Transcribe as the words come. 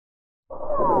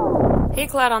Hey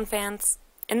CloudOn fans!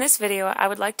 In this video I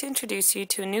would like to introduce you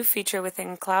to a new feature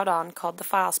within CloudOn called the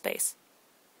FileSpace.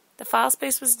 The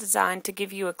FileSpace was designed to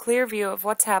give you a clear view of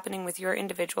what's happening with your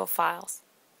individual files.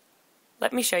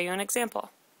 Let me show you an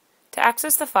example. To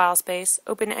access the FileSpace,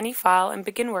 open any file and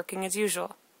begin working as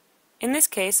usual. In this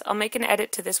case, I'll make an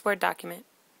edit to this Word document.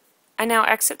 I now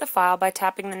exit the file by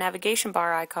tapping the navigation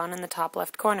bar icon in the top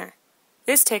left corner.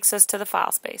 This takes us to the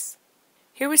FileSpace.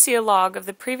 Here we see a log of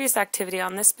the previous activity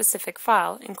on this specific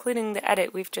file, including the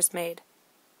edit we've just made.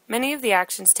 Many of the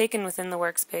actions taken within the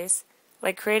workspace,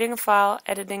 like creating a file,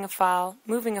 editing a file,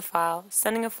 moving a file,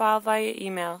 sending a file via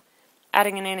email,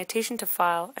 adding an annotation to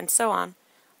file, and so on,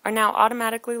 are now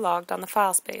automatically logged on the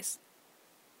FileSpace.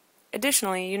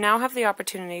 Additionally, you now have the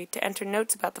opportunity to enter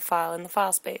notes about the file in the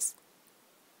FileSpace.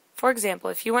 For example,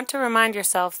 if you want to remind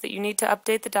yourself that you need to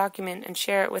update the document and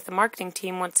share it with the marketing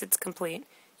team once it's complete,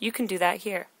 you can do that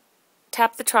here.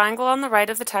 Tap the triangle on the right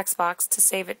of the text box to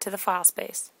save it to the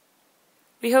FileSpace.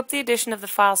 We hope the addition of the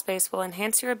FileSpace will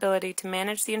enhance your ability to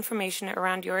manage the information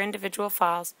around your individual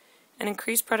files and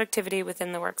increase productivity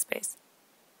within the workspace.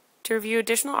 To review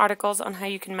additional articles on how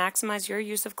you can maximize your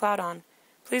use of CloudOn,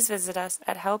 please visit us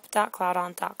at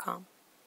help.cloudon.com.